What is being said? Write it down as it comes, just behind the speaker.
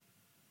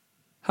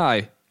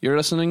Hi, you're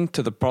listening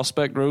to the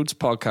Prospect Roads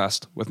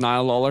podcast with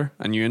Niall Lawler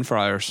and Ewan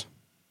Friars.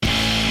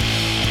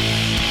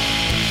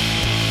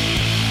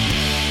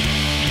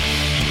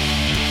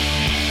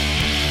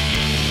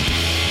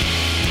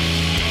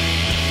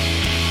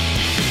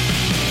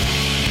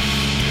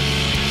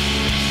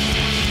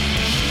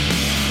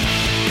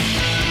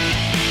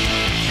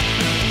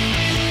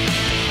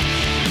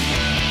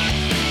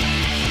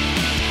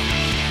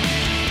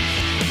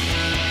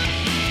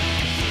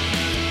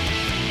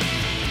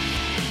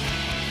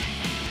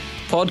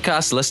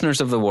 Podcast listeners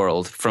of the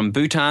world, from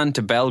Bhutan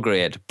to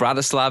Belgrade,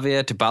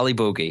 Bratislava to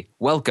Ballybogey,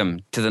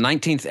 welcome to the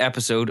 19th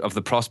episode of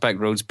the Prospect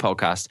Roads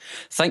podcast.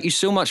 Thank you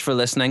so much for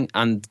listening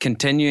and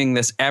continuing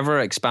this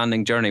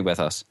ever-expanding journey with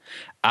us.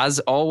 As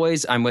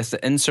always, I'm with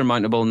the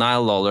insurmountable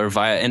Niall Lawler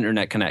via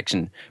internet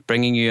connection,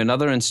 bringing you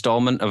another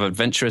instalment of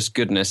adventurous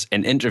goodness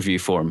in interview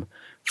form.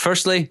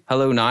 Firstly,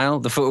 hello Niall.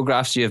 The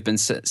photographs you have been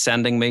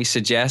sending me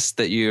suggest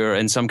that you're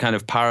in some kind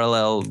of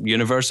parallel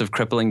universe of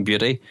crippling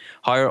beauty.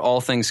 How are all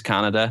things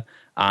Canada?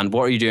 And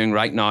what are you doing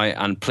right now?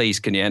 And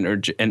please, can you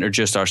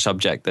introduce our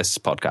subject this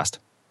podcast?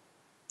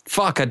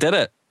 Fuck, I did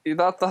it.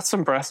 That's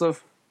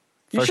impressive.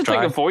 You First should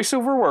try. take a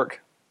voiceover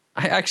work.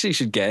 I actually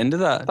should get into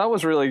that. That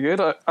was really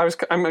good.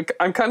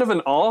 I'm kind of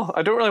in awe.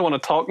 I don't really want to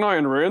talk now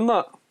and ruin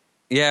that.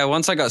 Yeah,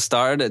 once I got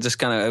started,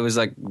 it was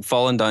like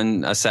falling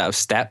down a set of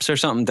steps or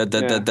something.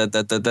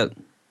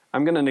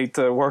 I'm gonna need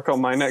to work on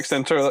my next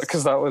intro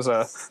because that was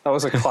a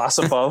class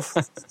above.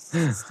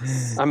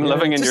 I'm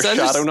living in your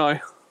shadow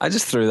now. I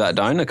just threw that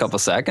down in a couple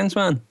of seconds,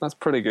 man. That's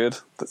pretty good.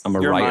 I'm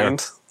a your writer.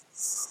 Mind,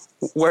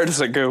 where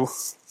does it go?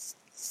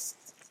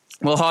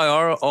 Well, how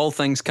are all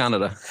things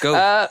Canada?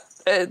 Go.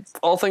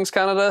 All things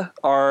Canada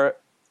are.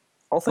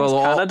 All things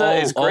Canada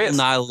is great. All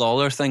Niall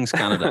Lawler things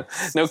Canada.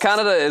 No,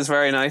 Canada is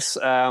very nice.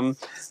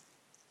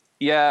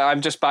 Yeah,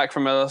 I'm just back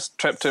from a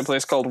trip to a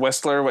place called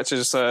Whistler, which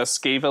is a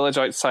ski village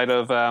outside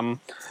of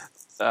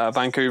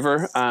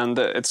Vancouver, and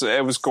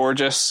it was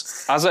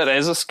gorgeous. As it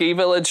is a ski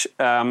village,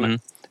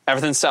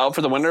 everything's set up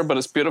for the winter, but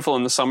it's beautiful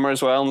in the summer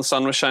as well, and the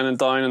sun was shining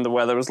down and the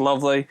weather was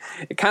lovely.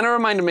 It kind of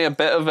reminded me a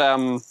bit of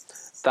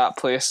that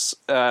place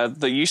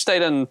that you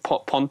stayed in,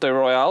 Ponte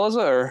Royal, is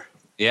it? Or?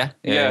 Yeah.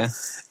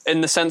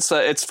 In the sense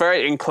that it's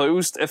very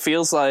enclosed. It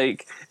feels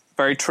like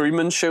very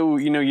Truman Show.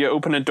 You know, you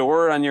open a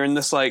door and you're in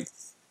this like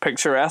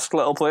picturesque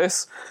little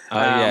place.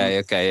 Yeah,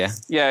 it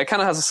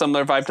kind of has a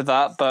similar vibe to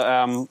that.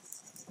 But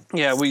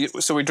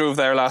we drove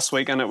there last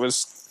week, and it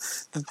was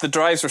the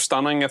drives were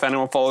stunning. If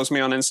anyone follows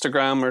me on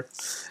Instagram or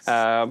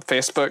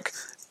Facebook,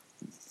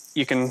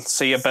 you can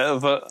see a bit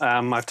of it.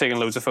 I've taken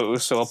loads of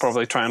photos, so I'll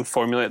probably try and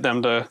formulate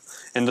them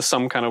into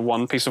some kind of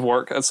one piece of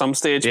work at some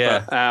stage. Yeah.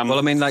 But, well,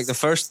 I mean, like the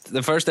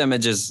first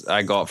images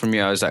I got from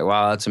you, I was like,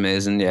 wow, that's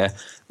amazing. Yeah.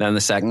 Then the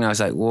second, I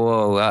was like,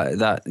 whoa,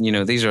 that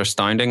these are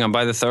astounding. And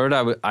by the third,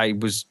 I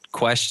was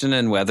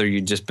questioning whether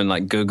you'd just been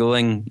like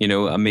Googling,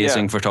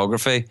 amazing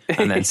photography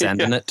and then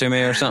sending it to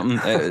me or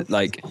something.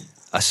 Like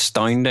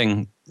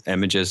astounding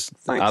images.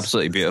 Thanks.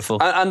 Absolutely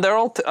beautiful. And they're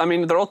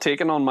all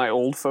taken on my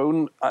old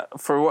phone.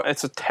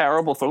 It's a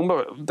terrible phone,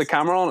 but the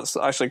camera on it's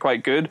actually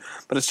quite good.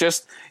 But it's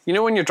just,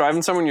 when you're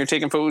driving somewhere and you're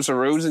taking photos of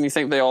roads and you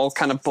think they all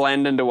kind of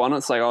blend into one,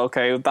 it's like,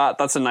 okay,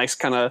 that's a nice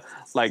kind of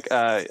like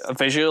a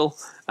visual,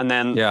 and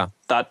then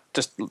that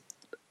just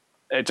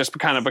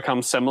kind of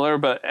becomes similar.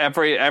 But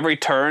every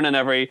turn and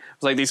it was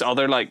like these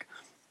other like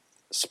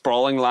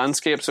sprawling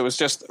landscapes. It was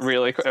just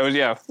really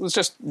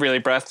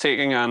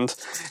breathtaking and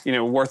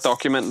worth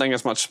documenting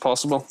as much as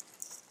possible.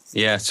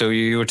 Yeah, so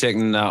you were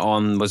taking that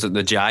on, was it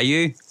the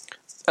Jayu?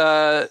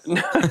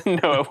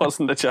 No, it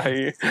wasn't the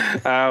Jayu.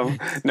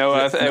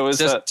 It was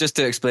just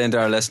to explain to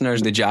our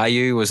listeners, the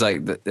Jayu was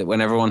like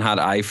when everyone had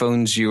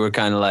iPhones, you were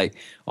kind of like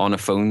on a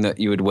phone that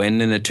you would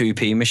win in a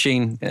 2p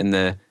machine in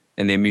the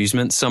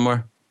amusement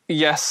somewhere.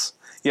 Yes,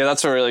 yeah,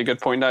 that's a really good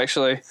point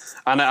actually,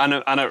 and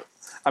I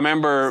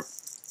remember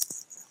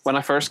when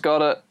I first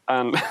got it,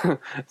 and I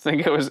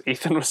think it was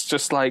Ethan was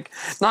just like,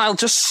 Niall,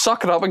 just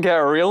suck it up and get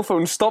a real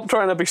phone. Stop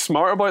trying to be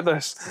smart about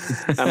this.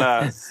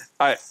 And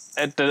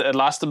it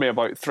lasted me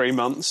about 3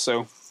 months.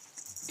 So,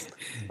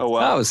 oh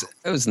well.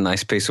 It was a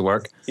nice piece of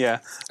work. Yeah.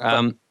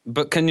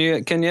 But can you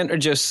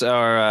introduce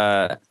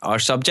our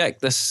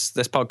subject this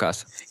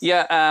podcast?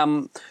 Yeah.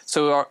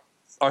 So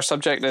our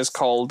subject is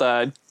called.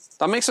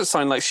 That makes it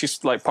sound like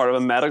she's like part of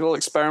a medical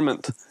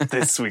experiment.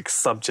 This week's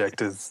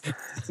subject is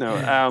no.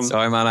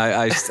 Sorry, man.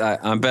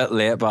 I'm a bit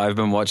late, but I've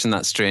been watching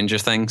that Stranger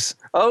Things.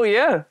 Oh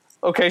yeah.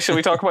 Okay, shall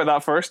we talk about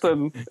that first?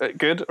 Then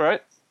good,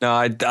 right? No,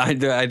 I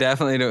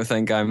definitely don't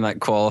think I'm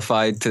like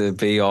qualified to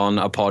be on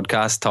a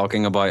podcast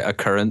talking about a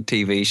current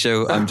TV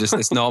show.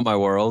 It's not my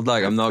world.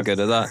 Like I'm not good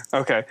at that.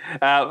 Okay,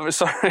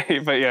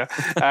 sorry, but yeah,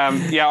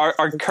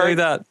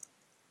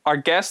 our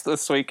guest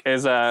this week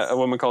is a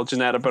woman called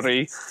Gianetta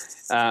Baril.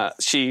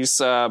 She's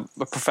a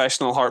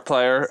professional harp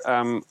player.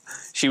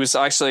 She was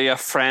actually a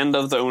friend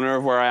of the owner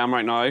of where I am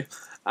right now,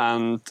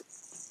 and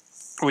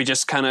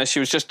she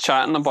was just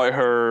chatting about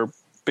her,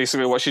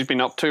 basically what she's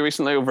been up to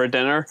recently over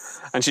dinner,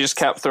 and she just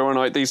kept throwing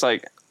out these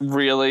like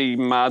really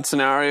mad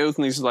scenarios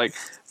and these like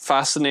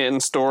fascinating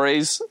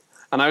stories.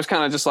 And I was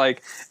kind of just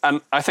like,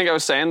 and I think I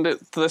was saying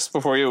this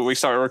before we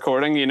started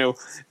recording, you know,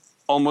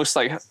 almost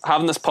like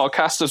having this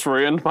podcast has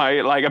ruined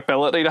my like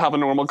ability to have a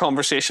normal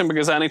conversation,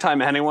 because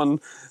anytime anyone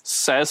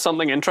says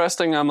something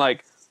interesting, I'm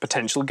like,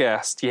 potential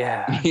guest,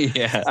 yeah.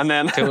 Yeah, and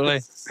then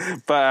totally.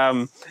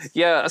 But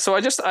yeah, so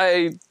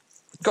I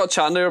got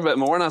chatting to her a bit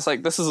more, and I was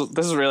like, this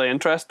is really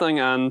interesting.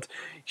 And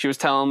she was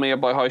telling me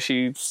about how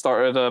she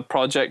started a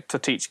project to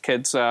teach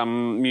kids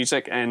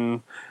music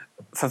in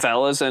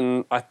favelas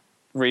in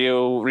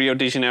Rio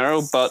de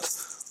Janeiro. But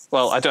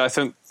well, I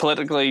think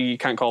politically you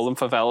can't call them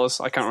favelas.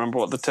 I can't remember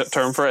what the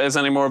term for it is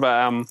anymore.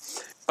 But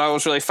that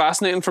was really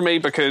fascinating for me,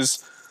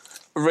 because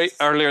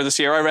earlier this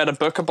year I read a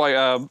book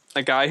about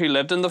a guy who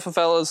lived in the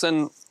favelas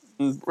in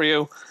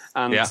Rio,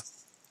 and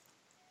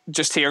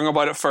just hearing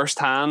about it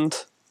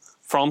firsthand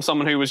from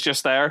someone who was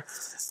just there,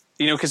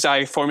 you know, because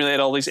I formulated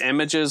all these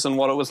images and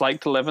what it was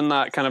like to live in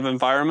that kind of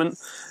environment,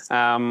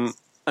 and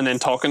then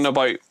talking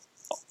about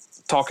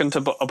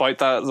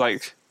that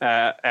like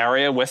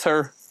area with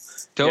her.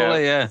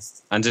 Totally, yeah.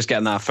 And just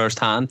getting that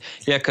firsthand.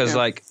 Yeah, because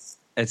like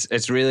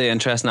it's really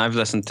interesting. I've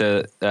listened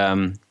to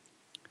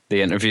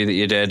the interview that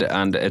you did,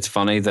 and it's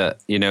funny that,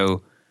 you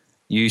know,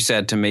 you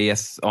said to me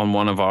on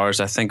one of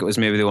ours, I think it was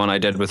maybe the one I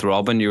did with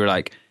Robin, you were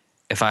like,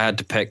 if I had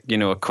to pick, you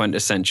know, a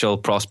quintessential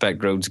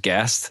Prospect Roads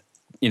guest,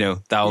 you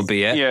know, that would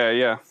be it.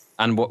 Yeah.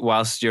 And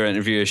whilst your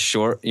interview is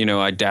short, you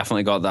know, I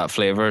definitely got that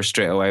flavour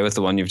straight away with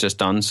the one you've just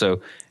done. So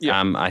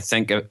I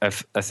think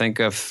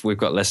if we've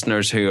got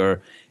listeners who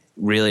are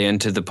really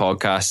into the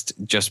podcast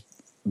just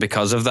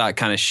because of that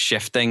kind of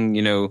shifting,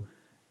 you know,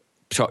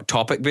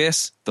 topic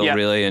base, they'll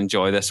really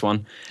enjoy this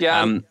one.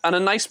 Yeah, and a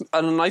nice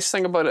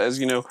thing about it is,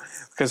 you know,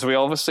 because we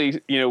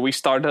obviously, you know, we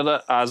started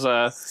it as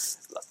a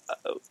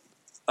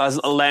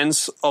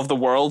lens of the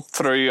world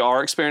through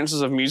our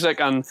experiences of music,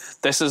 and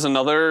this is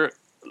another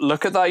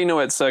look at that. You know,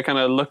 it's a kind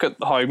of look at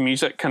how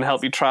music can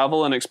help you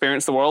travel and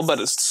experience the world, but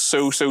it's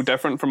so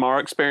different from our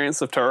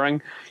experience of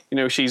touring. You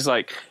know, she's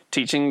like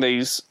teaching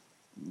these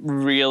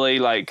really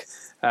like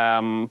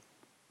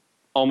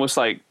almost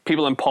like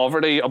people in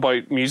poverty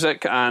about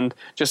music, and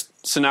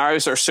just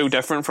scenarios that are so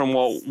different from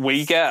what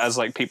we get as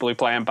like people who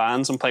play in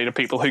bands and play to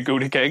people who go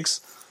to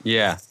gigs.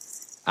 Yeah.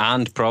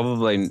 And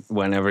probably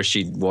whenever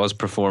she was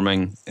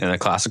performing in a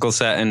classical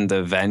setting,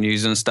 the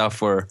venues and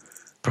stuff were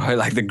probably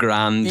like the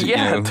grand,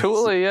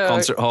 totally,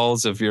 concert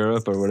halls of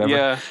Europe or whatever.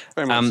 Yeah,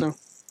 very much so.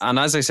 And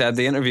as I said,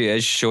 the interview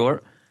is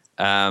short.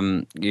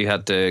 You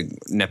had to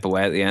nip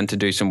away at the end to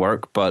do some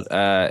work, but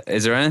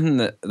is there anything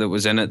that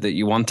was in it that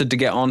you wanted to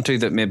get onto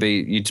that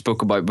maybe you'd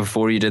spoke about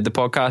before you did the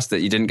podcast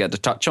that you didn't get to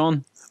touch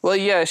on? Well,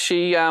 yeah,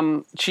 she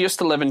used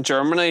to live in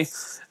Germany,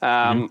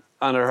 and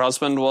her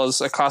husband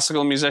was a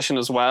classical musician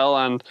as well,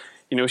 and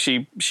you know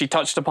she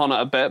touched upon it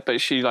a bit,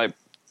 but she like,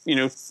 you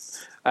know,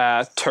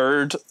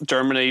 toured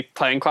Germany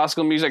playing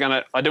classical music,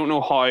 and I don't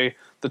know how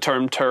the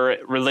term tour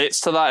relates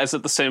to that. Is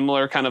it the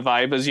similar kind of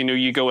vibe as, you know,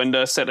 you go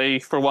into a city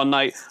for one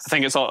night? I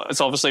think it's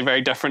obviously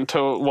very different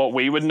to what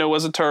we would know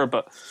as a tour,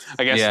 but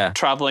I guess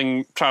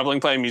traveling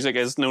playing music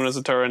is known as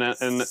a tour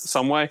in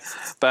some way.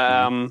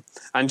 But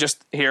and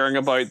just hearing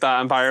about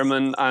that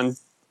environment and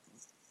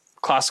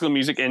classical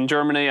music in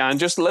Germany and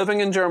just living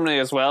in Germany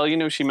as well. You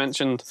know, she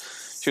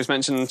was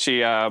mentioning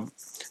she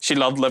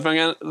loved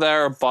living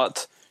there,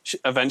 but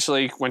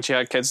eventually when she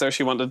had kids there,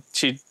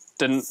 she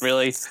didn't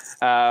really.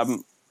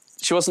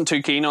 She wasn't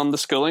too keen on the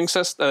schooling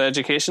system,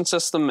 education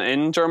system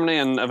in Germany,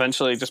 and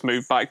eventually just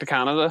moved back to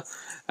Canada.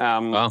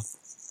 Wow.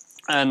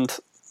 And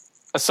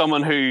as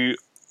someone who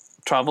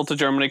traveled to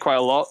Germany quite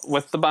a lot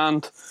with the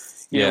band,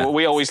 you know,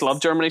 we always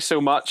loved Germany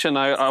so much, and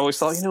I always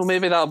thought, you know,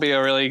 maybe that'll be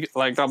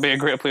a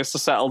great place to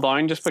settle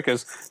down, just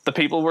because the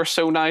people were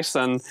so nice,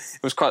 and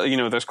it was quite, you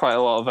know, there's quite a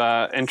lot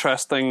of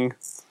interesting.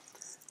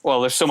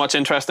 Well, there's so much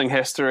interesting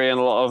history and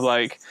a lot of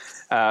like.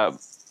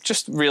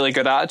 Just really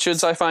good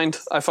attitudes, I find,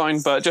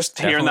 but just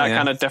hearing that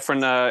kind of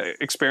different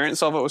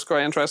experience of it was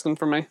quite interesting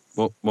for me.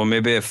 Well,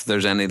 maybe if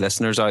there's any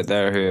listeners out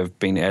there who have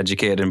been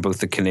educated in both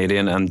the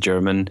Canadian and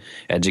German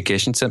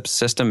education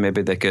system,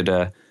 maybe they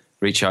could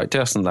reach out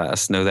to us and let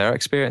us know their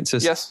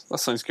experiences. Yes, that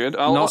sounds good.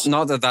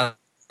 Not that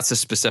that's a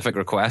specific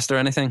request or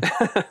anything.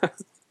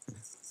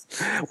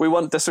 We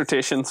want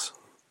dissertations.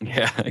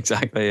 Yeah,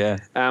 exactly, yeah.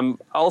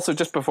 Also,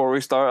 just before we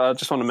start, I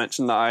just want to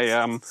mention that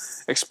I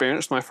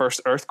experienced my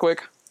first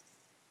earthquake.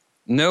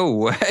 No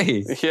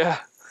way. Yeah.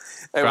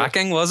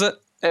 Cracking, was it?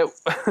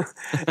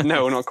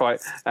 No, not quite.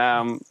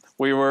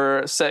 We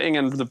were sitting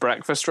in the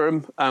breakfast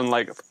room and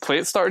like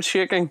plates started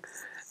shaking,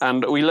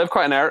 and we live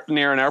quite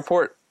near an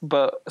airport,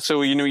 but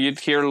so, you know,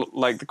 you'd hear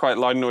like the quite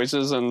loud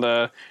noises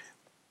and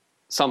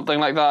something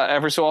like that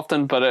every so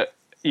often, but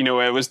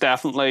it was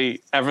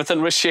definitely,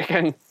 everything was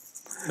shaking,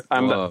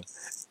 and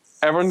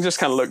everyone just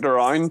kind of looked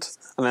around,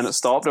 and then it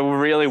stopped. It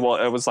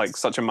was like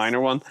such a minor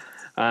one,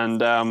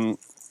 and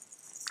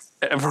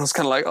everyone's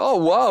kind of like, oh,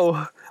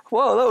 wow,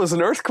 whoa, that was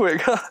an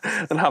earthquake,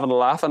 and having a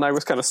laugh. And I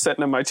was kind of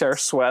sitting in my chair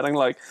sweating,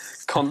 like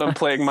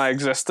contemplating my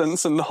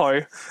existence and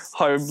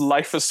how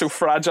life is so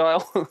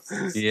fragile.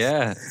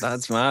 Yeah,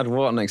 that's mad.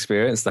 What an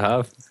experience to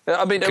have.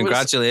 I mean,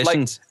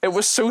 Congratulations. It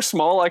was so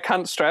small. I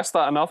can't stress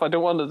that enough. I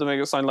don't want it to make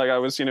it sound like I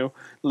was,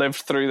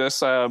 lived through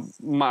this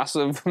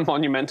massive,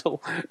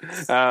 monumental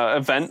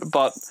event.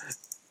 But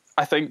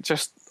I think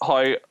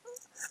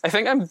I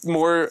think I'm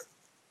more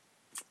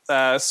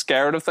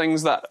scared of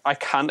things that I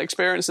can't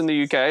experience in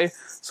the UK.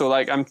 So,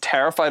 like, I'm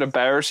terrified of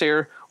bears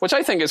here, which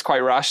I think is quite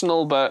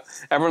rational, but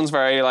everyone's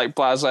very, like,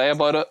 blasé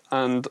about it.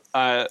 And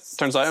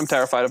turns out I'm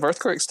terrified of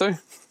earthquakes too.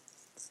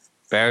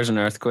 Bears and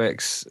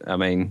earthquakes, I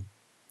mean,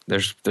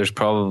 there's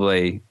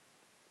probably...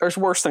 There's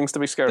worse things to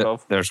be scared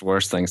of. There's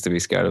worse things to be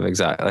scared of,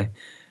 exactly.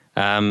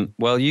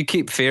 Well, you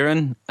keep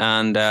fearing,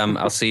 and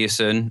I'll see you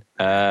soon.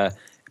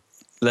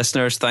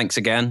 Listeners, thanks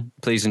again.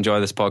 Please enjoy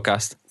this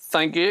podcast.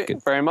 Thank you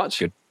very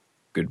much.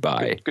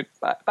 Goodbye.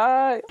 Goodbye.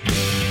 Bye.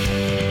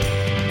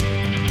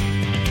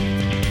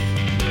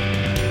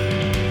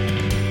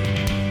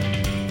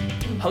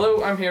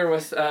 Hello, I'm here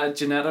with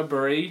Gianetta,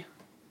 Baril.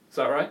 Is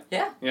that right?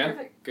 Yeah.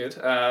 Perfect. Good.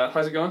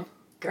 How's it going?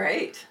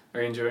 Great.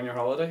 Are you enjoying your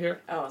holiday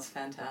here? Oh, it's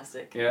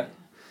fantastic. Yeah.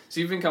 So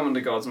you've been coming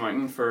to God's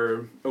Mountain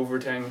for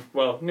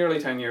nearly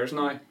 10 years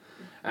now.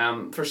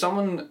 For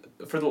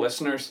the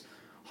listeners,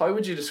 how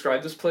would you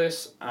describe this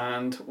place,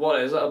 and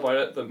what is it about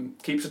it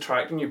that keeps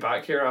attracting you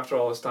back here after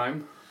all this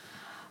time?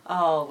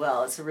 Oh,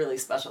 well, it's a really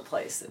special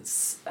place.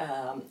 It's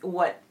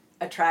what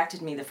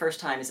attracted me the first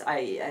time is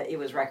it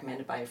was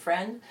recommended by a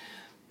friend,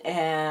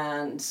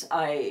 and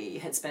I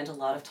had spent a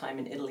lot of time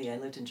in Italy. I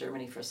lived in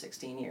Germany for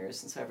 16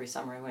 years, and so every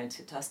summer I went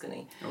to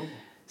Tuscany. Oh.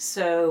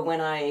 So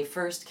when I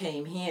first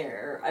came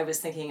here, I was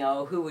thinking,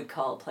 who would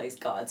call a place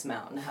God's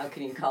Mountain? How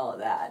can you call it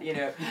that,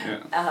 Yeah.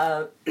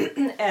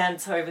 And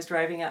so I was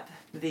driving up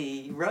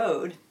the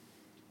road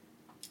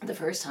the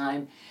first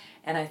time,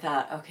 and I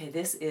thought, okay,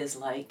 this is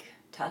like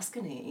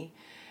Tuscany.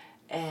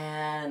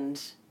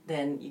 And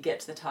then you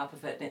get to the top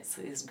of it, and it's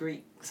this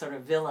Greek sort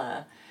of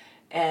villa.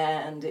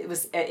 And it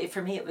was,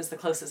 for me, it was the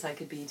closest I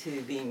could be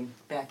to being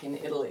back in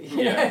Italy.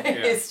 Yeah.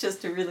 It's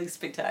just a really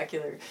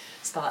spectacular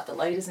spot. The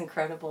light is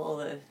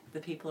incredible. The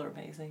people are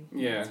amazing.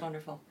 Yeah. It's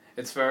wonderful.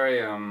 It's very,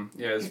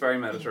 it's very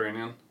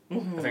Mediterranean.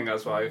 Mm-hmm. I think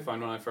that's what I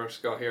found when I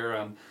first got here.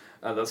 And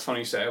that's funny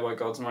you say about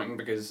God's Mountain,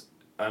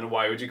 and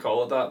why would you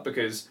call it that?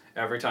 Because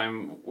every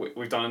time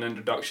we've done an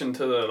introduction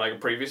to a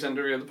previous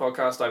interview of the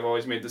podcast, I've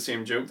always made the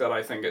same joke that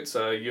I think it's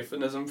a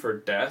euphemism for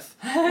death.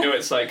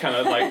 It's like kind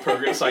of like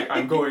progress, like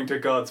I'm going to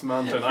God's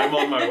Mountain, I'm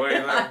on my way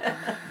there.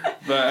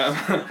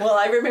 But, well,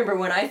 I remember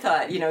when I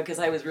thought, because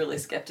I was really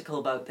skeptical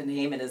about the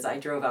name, and as I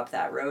drove up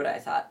that road, I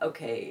thought,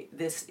 okay,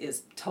 this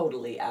is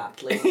totally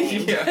aptly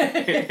named.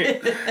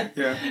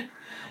 Yeah.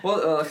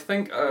 Well, I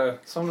think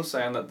someone was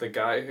saying that the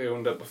guy who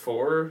owned it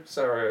before,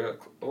 Sarah,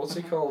 what's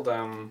he called?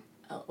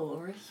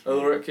 Ulrich.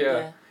 Ulrich,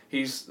 yeah.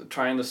 He's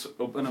trying to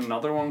open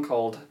another one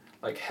called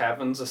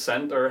Heaven's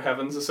Ascent or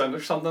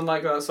something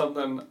like that,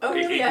 something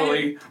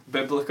equally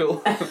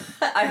biblical.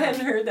 I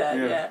hadn't heard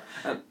that,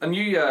 yeah. And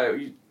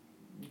you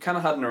kind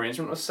of had an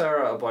arrangement with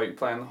Sarah about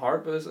playing the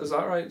harp, is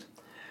that right?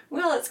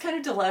 Well, it's kind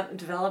of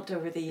developed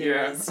over the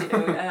years.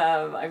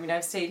 Yeah. I mean,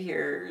 I've stayed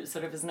here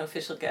sort of as an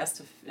official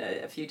guest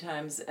a few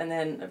times, and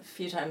then a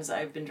few times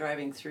I've been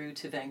driving through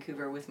to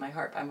Vancouver with my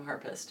harp. I'm a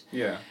harpist.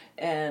 Yeah.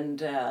 And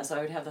so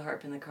I would have the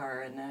harp in the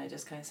car, and I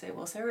just kind of say,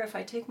 well, Sarah, if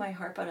I take my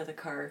harp out of the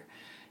car,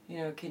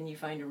 can you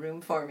find a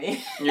room for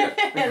me? Yeah.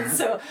 And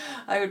so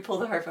I would pull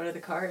the harp out of the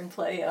car and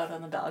play out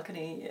on the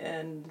balcony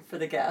and for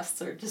the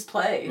guests, or just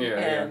play.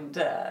 And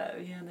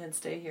then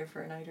stay here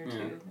for a night or two.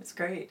 Yeah. It's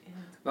great. Yeah.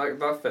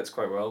 That fits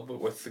quite well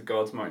with the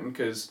God's Mountain,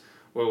 because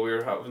we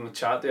were having a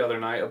chat the other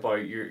night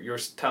about you're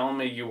telling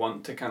me you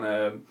want to kind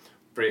of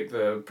break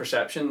the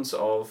perceptions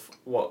of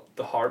what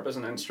the harp as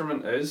an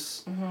instrument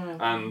is.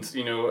 Mm-hmm. And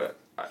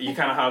you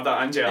kind of have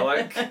that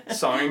angelic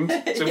sound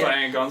to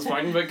playing God's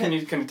Mountain, but can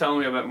you tell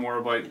me a bit more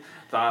about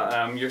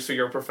that?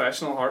 You're a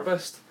professional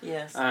harpist.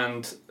 Yes.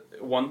 And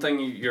one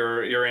thing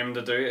you're aiming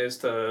to do is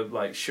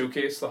to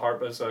showcase the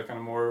harp as a kind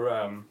of more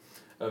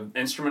an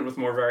instrument with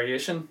more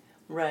variation.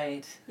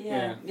 Right.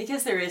 Yeah.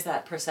 Because there is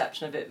that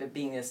perception of it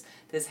being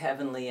this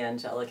heavenly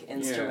angelic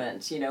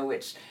instrument,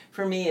 which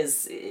for me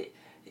is.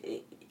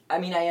 I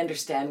mean, I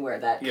understand where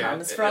that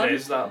comes from. It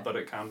is that, but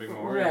it can be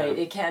more. Right,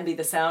 it can be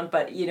the sound,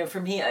 but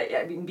for me,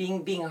 I mean,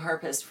 being a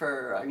harpist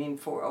for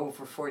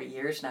over 40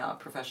 years now, a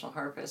professional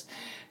harpist,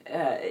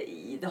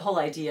 the whole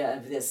idea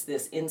of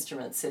this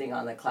instrument sitting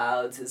on the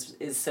clouds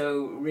is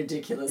so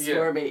ridiculous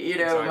for me.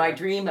 Exactly. My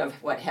dream of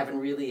what heaven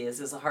really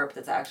is a harp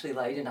that's actually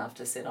light enough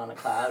to sit on a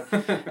cloud,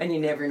 and you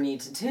never need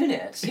to tune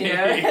it.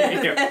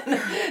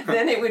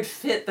 Then it would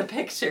fit the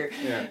picture.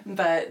 Yeah.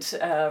 But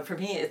for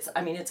me, it's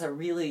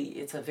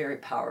a very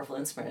powerful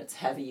instrument. It's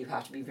heavy. You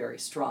have to be very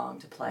strong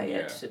to play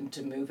it,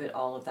 to move it,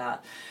 all of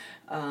that.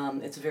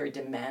 It's a very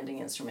demanding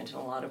instrument in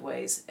a lot of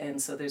ways,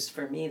 and so there's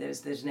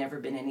never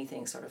been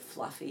anything sort of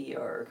fluffy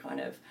or kind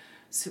of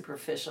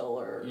superficial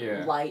or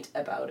Yeah. light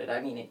about it.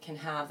 I mean, it can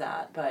have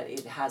that, but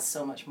it has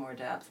so much more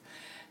depth.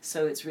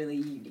 So it's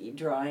really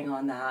drawing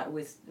on that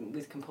with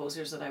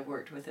composers that I've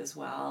worked with as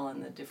well,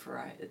 and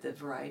the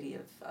variety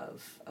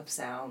of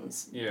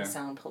sounds, the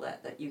sound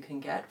palette that you can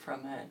get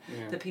from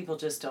it that people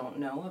just don't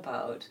know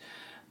about,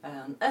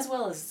 as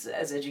well as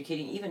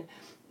educating even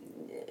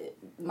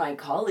my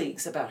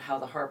colleagues about how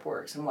the harp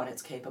works and what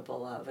it's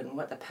capable of and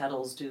what the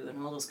pedals do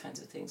and all those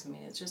kinds of things. I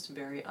mean, it's just a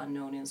very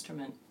unknown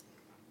instrument.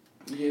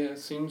 Yeah, it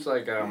seems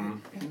like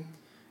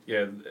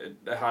it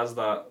has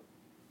that.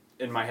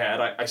 In my head,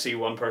 I see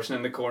one person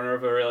in the corner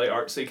of a really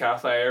artsy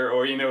cafe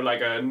or you know,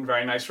 like a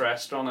very nice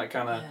restaurant that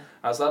kind of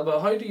has that. But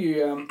how do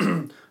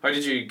you how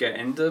did you get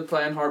into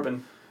playing harp?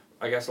 And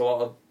I guess a lot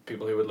of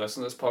people who would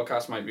listen to this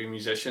podcast might be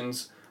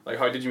musicians. Like,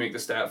 how did you make the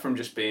step from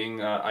just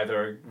being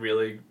either a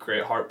really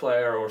great harp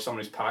player or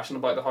someone who's passionate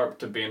about the harp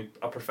to being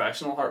a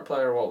professional harp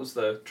player? What was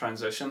the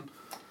transition?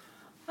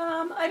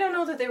 I don't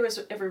know that there was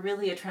ever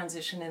really a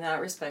transition in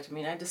that respect. I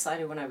mean, I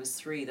decided when I was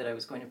 3 that I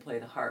was going to play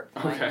the harp.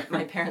 Okay.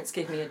 My parents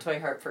gave me a toy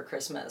harp for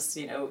Christmas,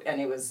 you know,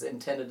 and it was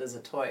intended as a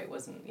toy. It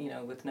wasn't, you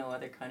know, with no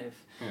other kind of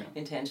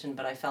intention,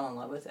 but I fell in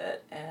love with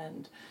it.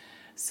 And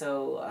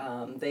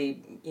so they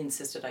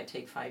insisted I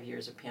take 5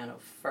 years of piano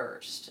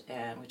first,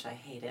 and which I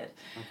hated.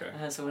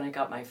 Okay. So when I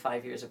got my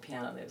 5 years of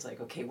piano, they was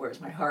like, okay,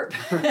 where's my harp?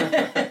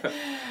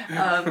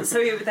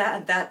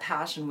 That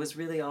passion was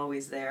really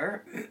always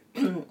there.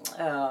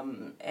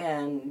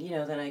 And, you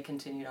know, then I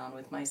continued on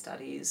with my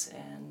studies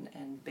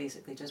and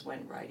basically just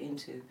went right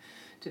into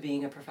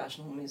being a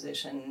professional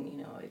musician. You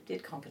know, I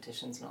did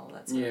competitions and all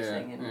that sort of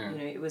thing. And, you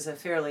know, it was a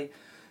fairly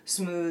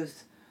smooth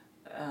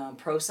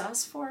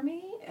process for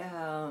me.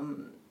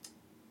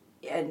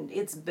 And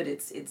it's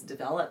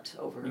developed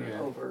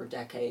over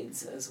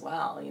decades as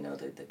well. You know,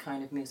 the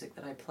kind of music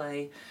that I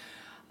play.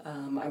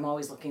 I'm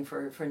always looking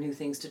for new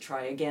things to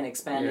try. Again,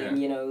 expanding,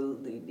 you know,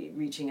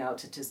 reaching out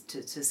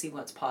to see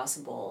what's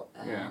possible.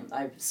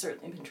 I've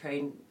certainly been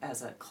trained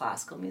as a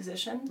classical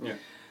musician. Yeah.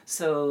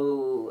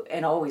 So,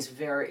 and always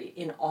very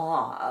in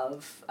awe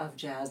of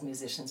jazz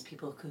musicians,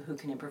 people who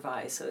can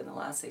improvise. So in the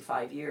last, say,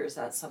 5 years,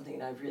 that's something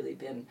that I've really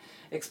been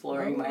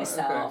exploring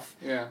myself.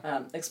 Okay.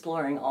 Yeah.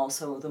 Exploring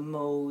also the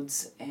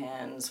modes,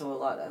 and so a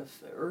lot of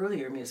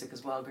earlier music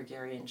as well,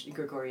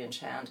 Gregorian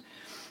chant.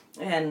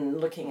 And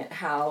looking at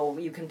how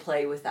you can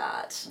play with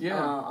that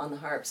on the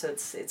harp. So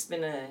it's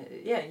been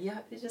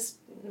you're just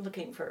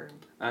looking for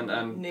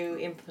and new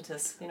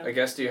impetus, you know. I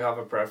guess, do you have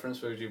a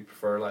preference? Would you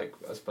prefer like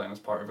as playing as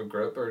part of a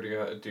group, or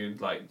do you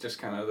like just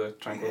kind of the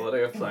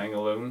tranquility of playing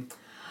alone?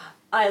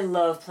 I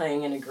love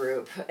playing in a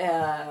group, but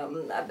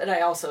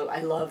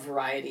I love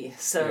variety.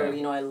 So,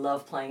 you know, I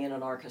love playing in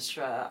an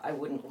orchestra. I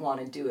wouldn't want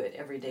to do it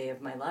every day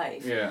of my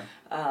life. Yeah.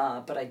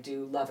 But I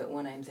do love it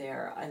when I'm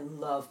there. I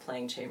love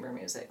playing chamber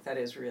music. That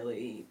is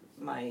really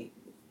my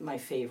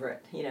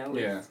favorite, you know,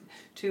 with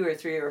 2 or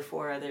 3 or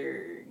 4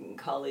 other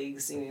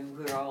colleagues, you know,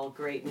 who are all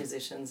great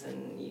musicians,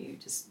 and you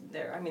just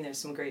there's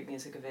some great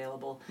music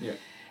available. Yeah.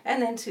 And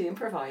then to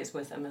improvise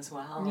with them as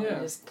well,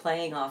 and just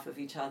playing off of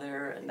each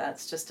other, and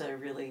that's just a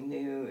really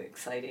new,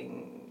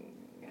 exciting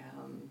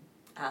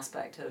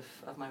aspect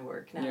of my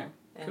work now. Yeah,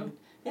 and, cool.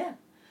 Yeah.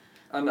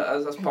 And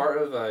as part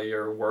of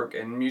your work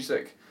in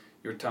music,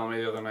 you were telling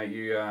me the other night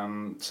you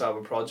set up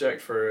a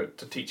project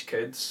to teach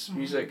kids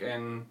music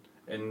in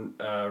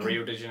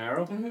Rio de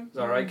Janeiro. Is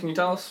that right? Can you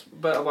tell us a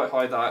bit about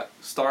how that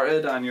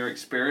started and your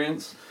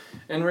experience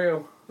in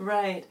Rio?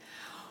 Right.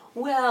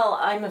 Well,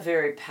 I'm a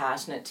very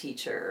passionate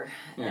teacher,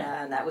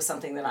 and that was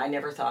something that I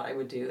never thought I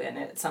would do. And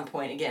at some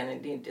point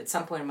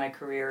in my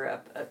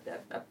career,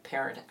 a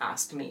parent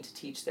asked me to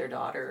teach their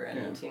daughter,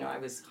 and you know, I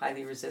was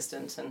highly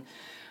resistant, and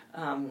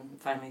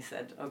finally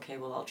said, okay,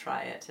 well, I'll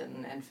try it,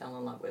 and fell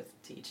in love with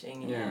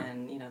teaching.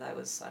 And you know, that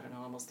was, I don't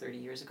know, almost 30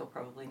 years ago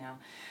probably now.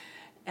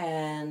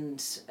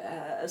 And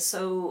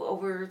so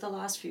over the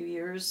last few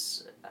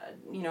years,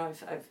 you know,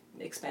 I've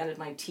expanded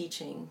my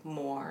teaching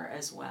more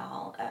as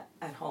well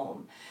at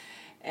home,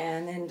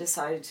 and then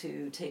decided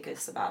to take a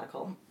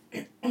sabbatical.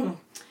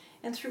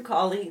 And through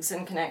colleagues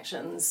and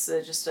connections,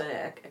 just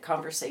a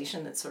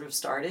conversation that sort of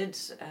started.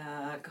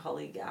 A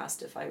colleague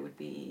asked if I would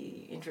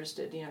be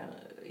interested, you know,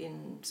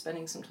 in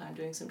spending some time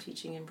doing some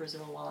teaching in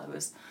Brazil while I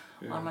was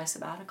on my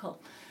sabbatical.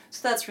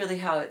 So that's really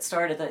how it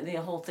started.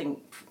 The whole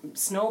thing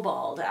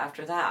snowballed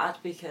after that,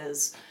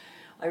 because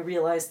I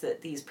realized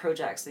that these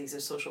are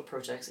social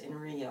projects in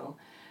Rio,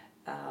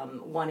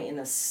 one in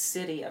the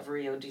city of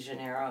Rio de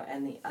Janeiro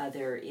and the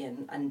other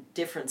in a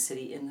different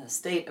city in the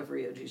state of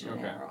Rio de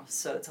Janeiro. Okay.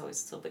 So it's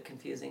always a little bit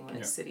confusing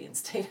when city and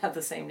state have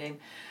the same name.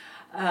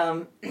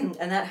 And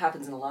that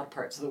happens in a lot of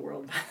parts of the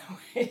world, by the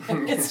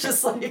way. It's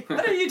just like,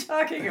 what are you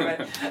talking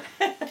about?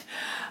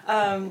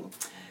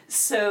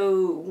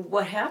 So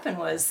what happened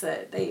was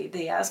that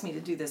they asked me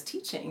to do this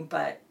teaching,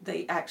 but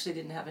they actually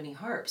didn't have any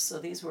harps. So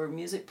these were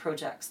music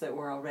projects that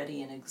were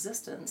already in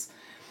existence,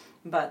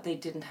 but they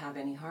didn't have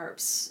any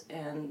harps.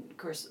 And of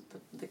course,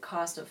 the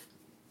cost of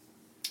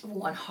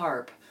one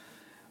harp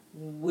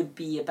would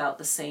be about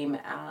the same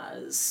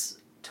as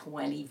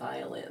 20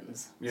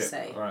 violins, Yeah,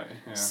 say. right,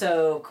 yeah.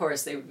 So, of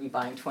course, they would be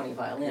buying 20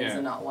 violins Yeah.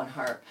 and not one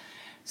harp.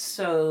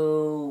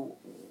 So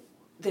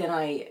then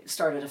I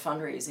started a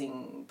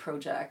fundraising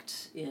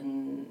project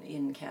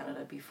in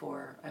Canada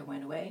before I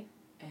went away,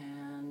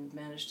 and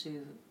managed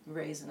to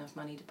raise enough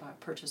money to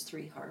purchase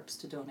 3 harps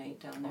to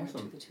donate down there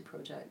Awesome. to the 2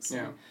 projects.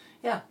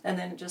 Yeah. And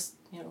then it just,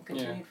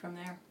 continued from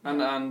there.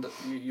 And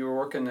you were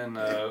working in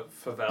a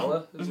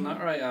favela, isn't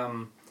that right?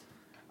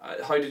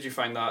 How did you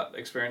find that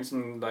experience,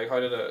 and like how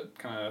did it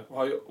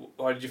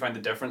how did you find the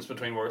difference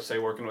between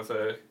working with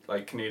a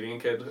Canadian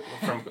kid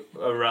from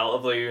a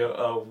relatively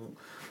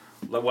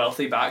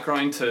wealthy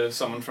background to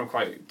someone from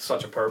quite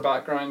such a poor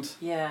background?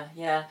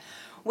 Yeah.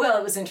 Well,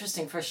 it was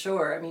interesting for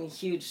sure. I mean,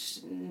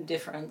 huge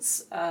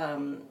difference.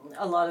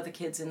 A lot of the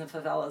kids in the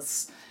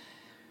favelas,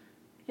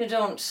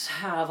 don't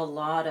have a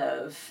lot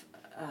of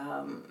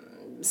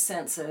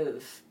sense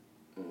of,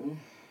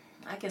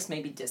 I guess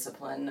maybe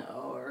discipline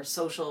or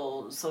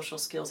social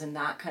skills in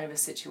that kind of a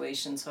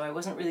situation. So I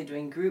wasn't really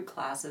doing group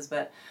classes,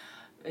 but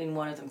in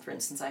one of them, for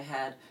instance, I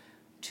had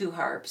 2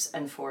 harps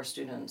and 4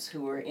 students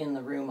who were in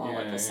the room all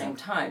at the same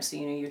time. So,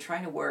 you're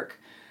trying to work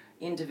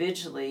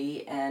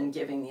individually and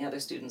giving the other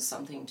students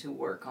something to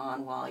work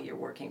on while you're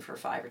working for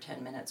 5 or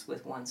 10 minutes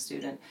with one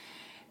student.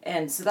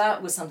 And so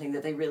that was something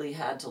that they really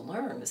had to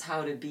learn, was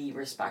how to be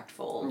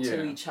respectful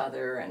to each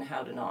other and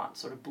how to not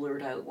sort of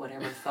blurt out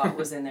whatever thought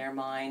was in their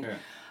mind.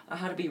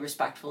 How to be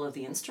respectful of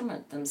the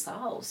instrument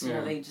themselves.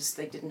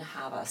 They didn't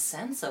have a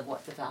sense of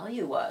what the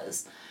value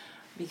was,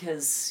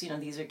 because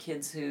these are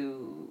kids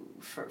who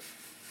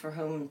for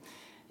whom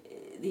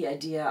the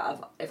idea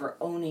of ever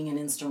owning an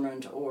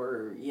instrument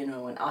or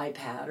an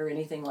iPad or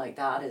anything like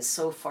that is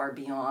so far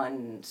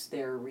beyond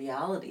their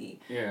reality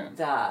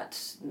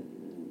that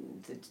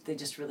they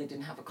just really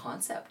didn't have a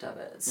concept of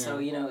it. So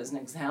as an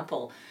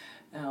example,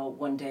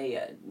 one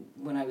day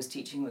when I was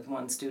teaching with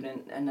one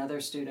student,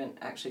 another student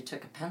actually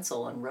took a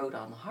pencil and wrote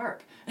on the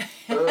harp.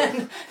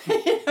 And,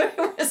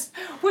 it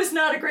was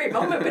not a great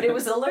moment, but it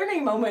was a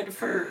learning moment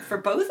for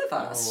both of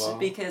us,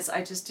 because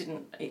I just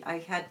didn't,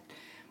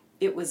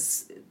 it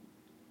was,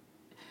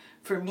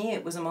 for me,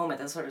 it was a moment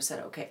that sort of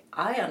said, okay,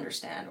 I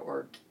understand,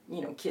 or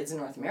kids in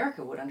North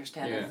America would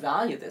understand and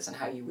value this, and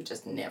how you would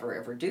just never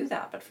ever do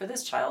that. But for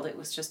this child, it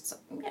was just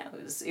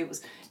it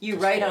was you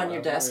just write on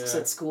your desks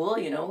at school,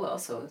 well,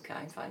 so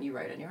okay, fine, you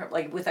write on your harp,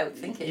 without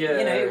thinking,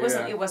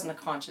 it wasn't a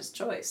conscious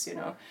choice,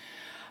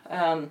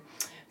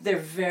 they're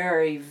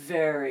very,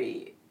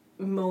 very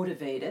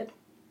motivated.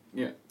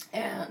 Yeah.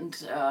 And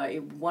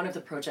one of the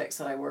projects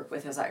that I work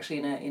with is actually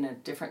in a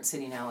different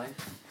city now.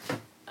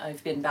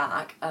 I've been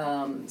back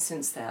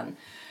since then.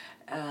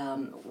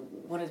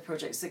 One of the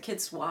projects, the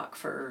kids walk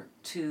for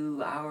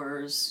 2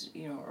 hours,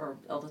 or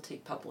they'll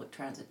take public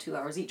transit 2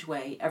 hours each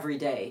way every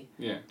day,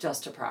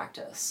 just to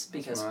practice,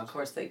 because of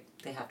course they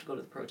have to go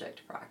to the project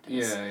to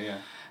practice.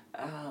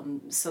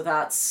 So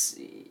that's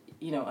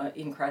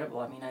incredible.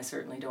 I mean, I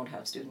certainly don't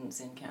have students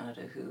in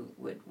Canada who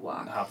would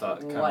walk have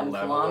that kind 1 of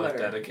level kilometer.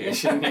 of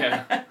dedication.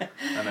 I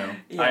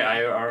know. I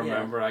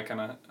remember I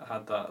kind of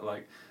had that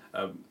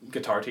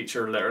guitar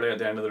teacher literally at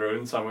the end of the road,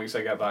 and some weeks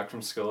I get back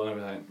from school and I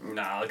was like,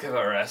 nah, I'll give it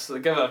a rest, I'll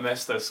give it a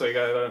miss this week,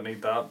 I don't need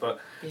that.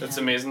 But it's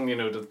amazing,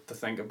 to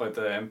think about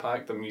the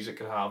impact that music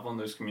could have on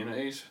those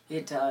communities.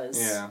 It does.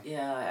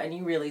 Yeah, and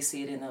you really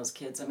see it in those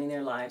kids. I mean,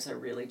 their lives are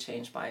really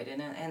changed by it,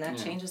 and that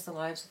changes the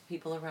lives of the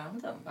people around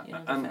them, their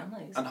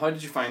families. And how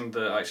did you find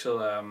the actual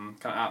kind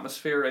of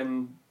atmosphere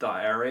in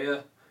that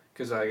area?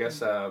 Because I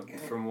guess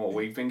from what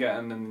we've been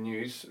getting in the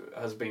news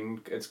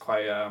it's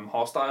quite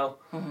hostile,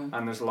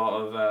 and there's a lot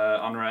of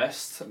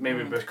unrest,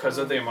 maybe because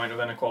of the amount of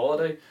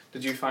inequality.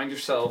 Did you find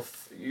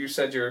yourself, you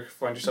said you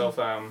found yourself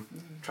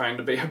trying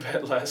to be a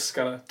bit less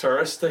kind of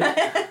touristy?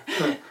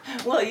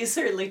 Well, you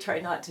certainly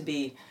try not to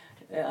be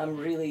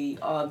really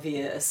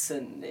obvious,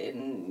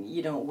 and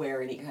you don't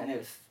wear any kind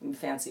of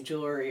fancy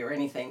jewelry or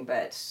anything,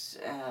 but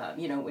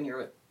when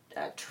you're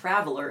a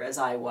traveler, as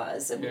I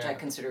was, and which I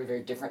consider a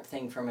very different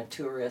thing from a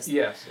tourist.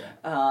 Yes.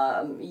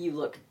 You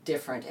look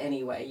different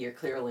anyway. You're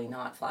clearly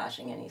not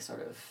flashing any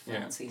sort of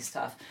fancy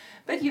stuff,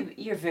 but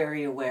you're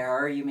very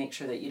aware. You make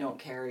sure that you don't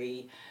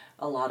carry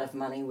a lot of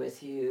money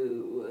with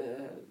you.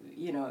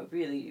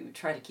 Really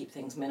try to keep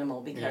things minimal,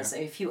 because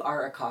if you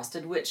are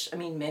accosted, which I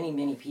mean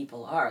many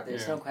people are,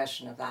 there's no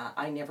question of that.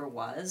 I never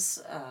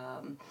was.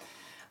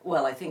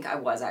 Well, I think I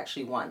was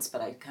actually once, but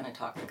I kind of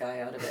talked the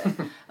guy out of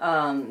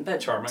it. But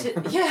charming.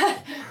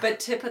 But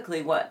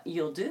typically what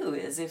you'll do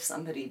is, if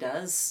somebody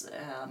does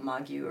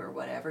mug you or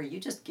whatever, you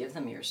just give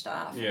them your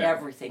stuff,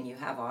 everything you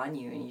have on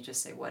you, and you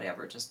just say,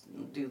 whatever, just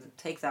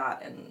take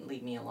that and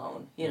leave me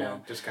alone, you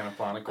know. Just kind of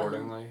plan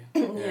accordingly.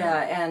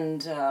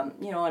 And,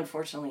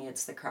 unfortunately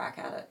it's the crack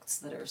addicts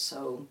that are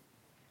so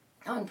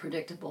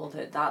unpredictable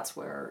that's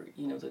where,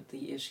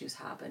 the issues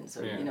happen.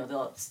 So,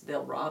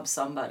 they'll rob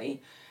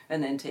somebody,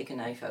 and then take a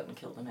knife out and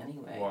kill them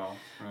anyway. Wow.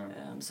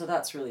 Yeah. So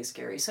that's really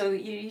scary. So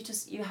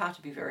you have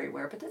to be very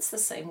aware, but that's the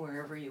same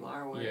wherever you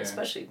are,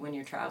 especially when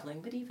you're traveling,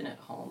 but even at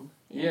home.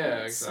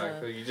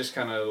 Exactly. You just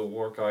kind of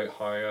work out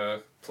how a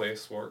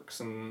place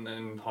works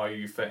and how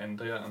you fit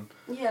into it, and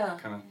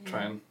kind of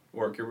try and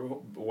work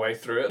your way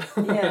through it.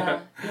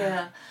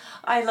 Yeah.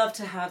 I love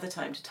to have the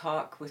time to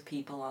talk with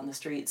people on the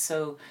street.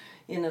 So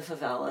in the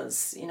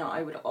favelas,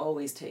 I would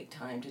always take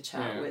time to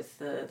chat with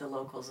the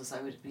locals as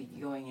I would be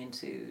going in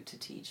to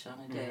teach on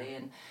a day,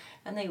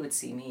 and they would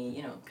see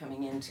me,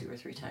 coming in 2 or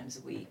 3 times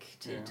a week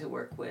to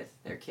work with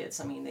their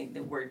kids. I mean,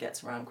 the word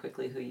gets around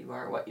quickly who you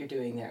are, what you're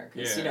doing there.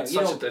 Because,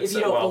 if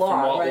you don't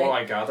belong, from right? what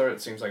I gather, it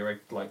seems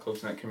like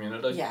close-knit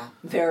community. Yeah,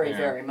 very,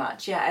 very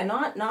much. Yeah, and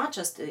not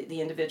just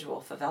the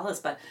individual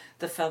favelas, but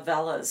the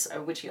favelas,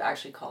 which you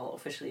actually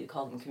officially you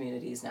call them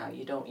communities now.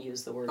 You don't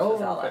use the word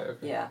favela.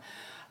 Okay. Yeah.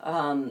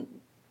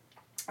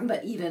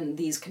 But even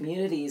these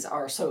communities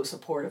are so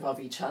supportive of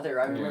each other.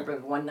 I remember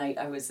one night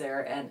I was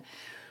there, and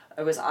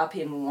I was up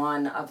in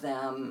one of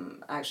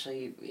them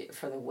actually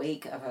for the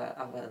wake of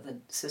the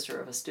sister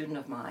of a student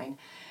of mine,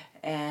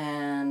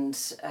 and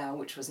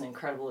which was an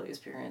incredible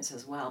experience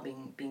as well,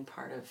 being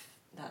part of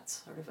that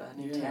sort of an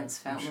intense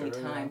family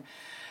time.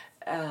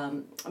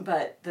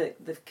 But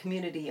the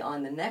community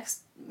on the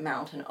next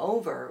mountain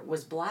over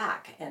was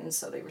black, and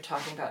so they were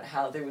talking about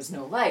how there was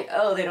no light.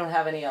 Oh, they don't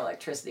have any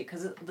electricity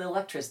because the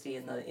electricity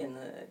in the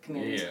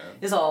community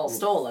is all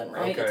stolen,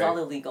 right? Okay. It's all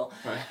illegal.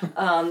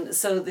 Right.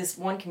 So this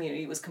one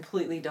community was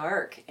completely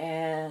dark,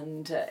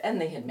 and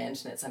they had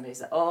mentioned it. Somebody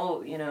said,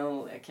 "Oh,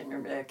 I can't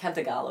remember.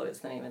 Cantagalo is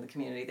the name of the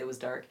community that was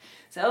dark."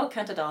 So,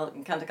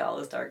 Cantagalo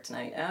is dark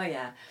tonight. Oh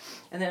yeah,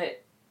 and then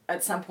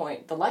at some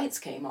point the lights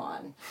came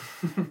on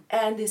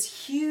and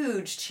this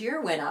huge cheer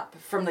went up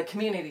from the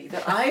community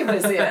that I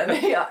was in.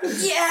 They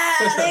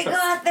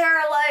got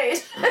their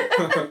light.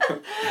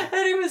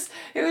 And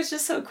it was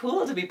just so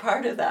cool to be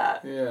part of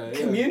that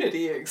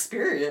community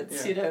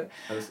experience, to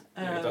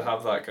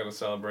have that kind of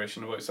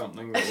celebration about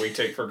something that we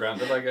take for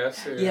granted, I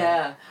guess.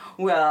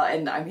 Well,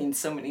 and I mean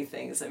so many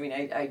things. I mean,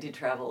 I did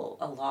travel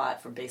a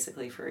lot for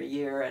a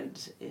year,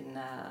 and in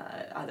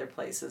other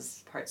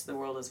places, parts of the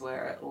world as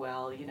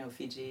well,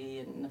 Fiji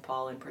and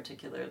Nepal in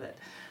particular, that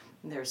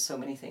there's so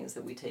many things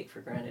that we take for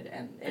granted,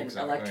 and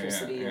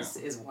electricity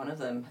is one of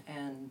them,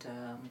 and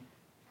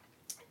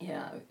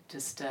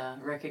just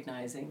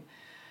recognizing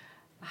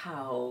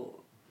how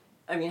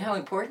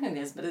important it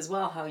is, but as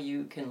well how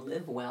you can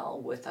live well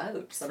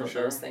without some of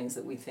those things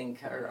that we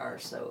think are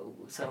so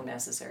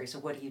necessary. So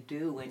what do you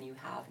do when you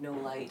have no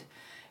light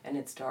and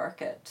it's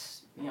dark at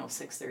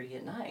 6:30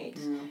 at night?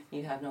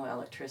 You have no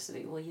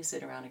electricity. Well, you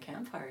sit around a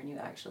campfire and you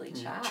actually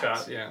chat.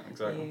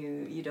 Exactly.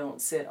 You don't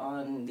sit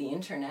on the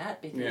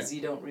internet because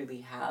you don't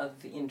really have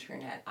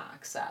internet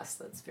access.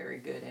 That's very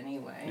good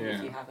anyway,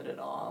 if you have it at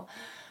all.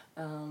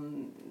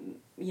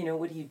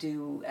 What do you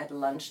do at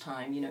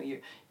lunchtime?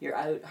 You're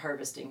out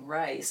harvesting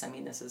rice. I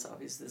mean, this is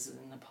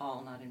in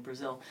Nepal, not in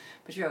Brazil,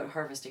 but you're out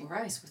harvesting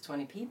rice with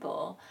 20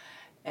 people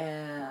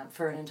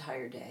for an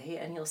entire day,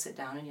 and you'll sit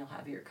down and you'll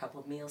have your couple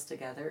of meals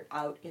together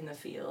out in the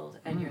field,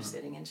 and you're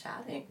sitting and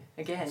chatting.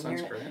 Again,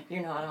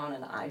 you're not on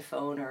an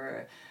iPhone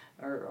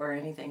or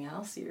anything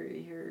else.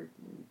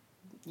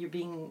 You're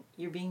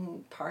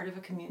being part of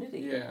a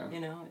community.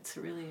 It's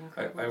really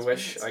incredible. I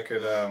wish I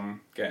could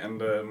get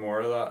into more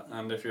of that,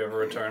 and if you ever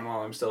return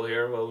while I'm still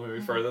here, we'll maybe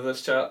further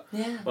this chat.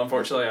 But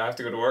unfortunately I have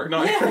to go to work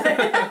now.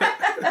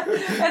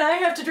 And I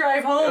have to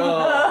drive home.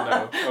 Oh,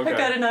 no. Okay. I've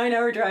got a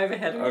 9-hour drive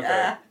ahead of me.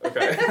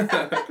 Okay.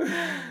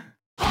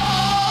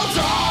 Hold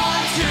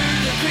on to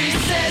the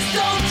pieces.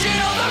 Don't you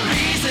know the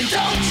reason?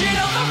 Don't you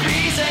know the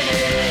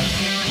reasoning?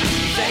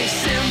 They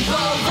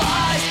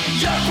symbolize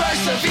your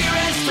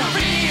perseverance to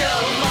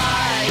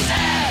realize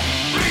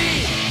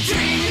every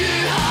dream you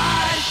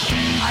had.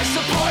 I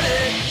support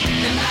it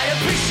and I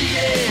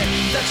appreciate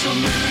that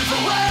you'll move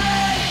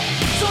away.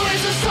 So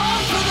here's a song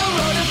for the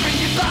road to bring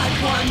you back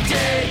one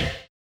day.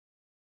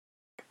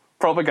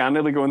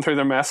 Propagandally going through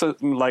their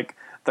message, like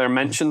their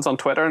mentions on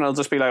Twitter, and it'll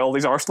just be like all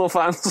these Arsenal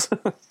fans.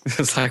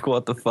 It's like,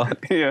 what the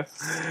fuck? Yeah.